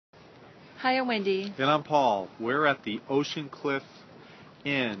Hi, I'm Wendy. And I'm Paul. We're at the Ocean Cliff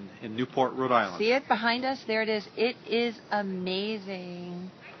Inn in Newport, Rhode Island. See it behind us? There it is. It is amazing.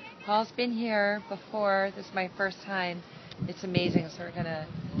 Paul's been here before. This is my first time. It's amazing. So we're going to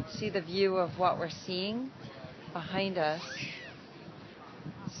see the view of what we're seeing behind us.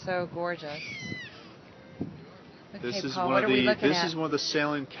 So gorgeous. Okay, This is Paul, one what of are we the looking at? is one of the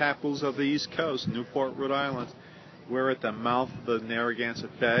sailing capitals of the East Coast, Newport, Rhode Island. We're at the mouth of the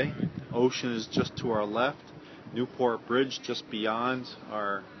Narragansett Bay. Ocean is just to our left. Newport Bridge just beyond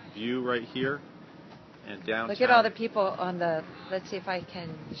our view right here. And downtown. Look at all the people on the, let's see if I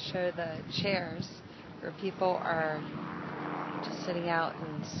can show the chairs where people are just sitting out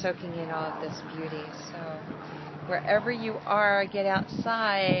and soaking in all of this beauty. So wherever you are, get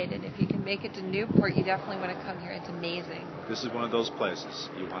outside, and if you can make it to Newport, you definitely want to come here. It's amazing. This is one of those places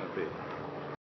you want to be.